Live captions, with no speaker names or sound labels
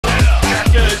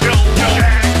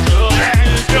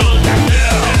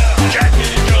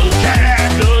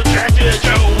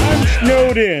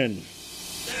snowed in.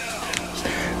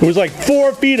 It was like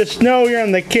 4 feet of snow here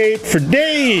on the Cape for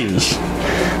days.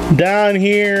 Down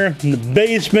here in the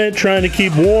basement trying to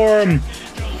keep warm.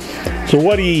 So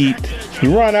what do you eat?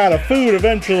 You run out of food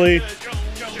eventually.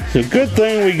 So good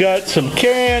thing we got some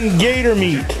canned gator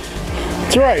meat.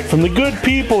 That's right, from the good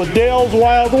people at Dale's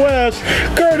Wild West,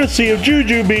 courtesy of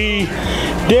JuJu Be,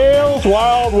 Dale's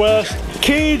Wild West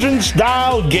Cajun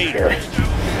style gator.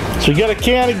 So we got a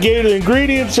can of gator. The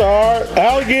ingredients are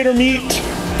alligator meat,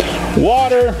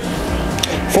 water,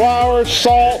 flour,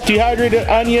 salt, dehydrated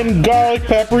onion, garlic,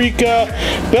 paprika,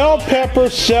 bell pepper,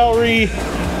 celery,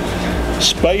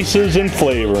 spices, and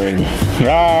flavoring.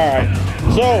 Alright,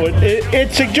 so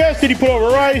it suggested you put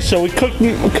over rice, so we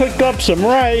cooked up some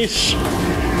rice.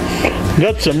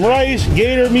 Got some rice,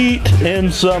 gator meat,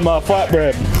 and some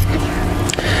flatbread.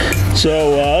 So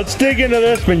let's dig into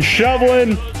this. Been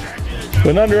shoveling,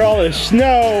 been under all this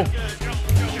snow.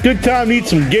 Good time to eat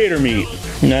some gator meat.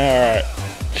 Alright,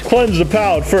 let's cleanse the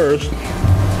palate first.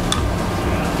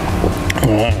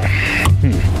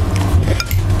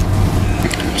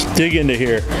 Let's dig into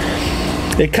here.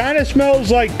 It kind of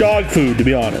smells like dog food, to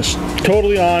be honest.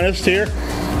 Totally honest here.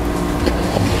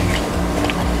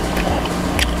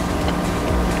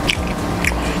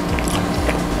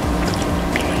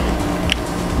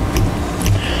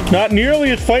 Not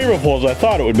nearly as flavorful as I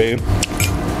thought it would be.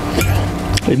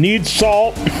 It needs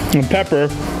salt and pepper.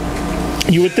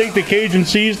 You would think the Cajun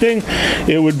seasoning,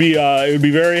 it would be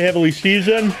very heavily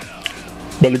seasoned,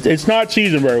 but it's not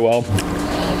seasoned very well.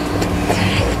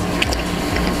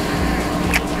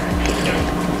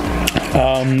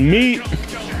 Meat,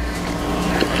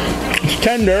 it's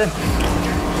tender.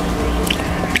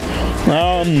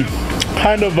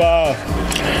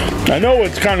 I know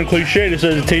it's kind of cliche. It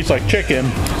says it tastes like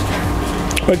chicken.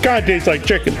 But it kind of tastes like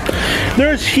chicken.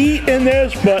 There's heat in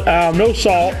this, but no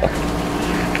salt.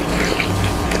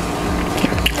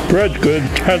 Bread's good.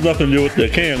 Has nothing to do with the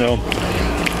can though.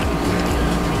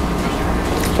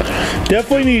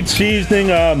 Definitely needs seasoning.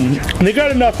 They got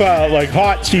enough like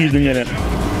hot seasoning in it.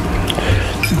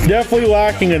 Definitely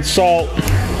lacking in salt.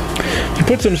 If you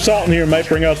put some salt in here, it might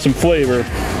bring out some flavor.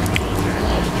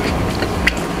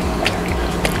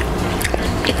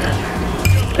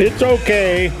 It's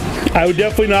okay. I would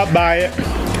definitely not buy it.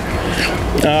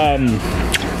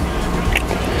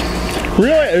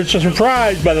 Really, it's a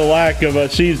surprise by the lack of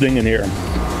seasoning in here.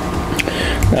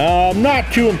 I'm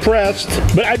not too impressed,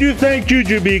 but I do thank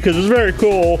JuJu Be because it's very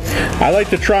cool. I like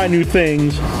to try new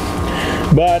things,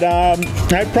 but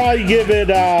I'd probably give it.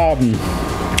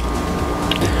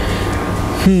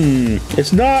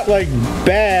 It's not like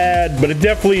bad, but it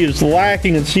definitely is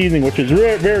lacking in seasoning, which is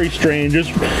very, very strange. It's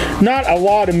not a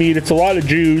lot of meat; it's a lot of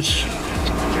juice.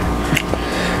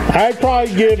 I'd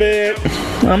probably give it.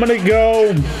 I'm gonna go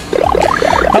with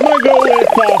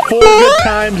 4 good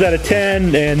times out of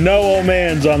 10, and no old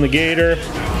man's on the gator.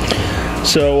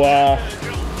 So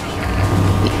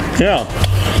yeah.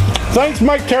 Thanks,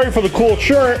 Mike Terry, for the cool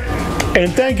shirt,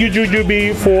 and thank you, JuJu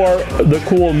Be, for the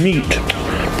cool meat.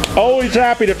 Always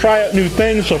happy to try out new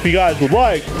things, so if you guys would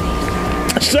like,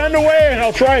 send away and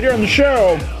I'll try it here on the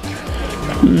show.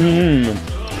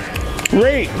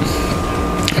 Rate,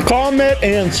 comment,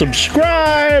 and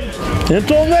subscribe.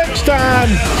 Until next time,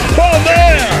 oh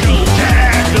man!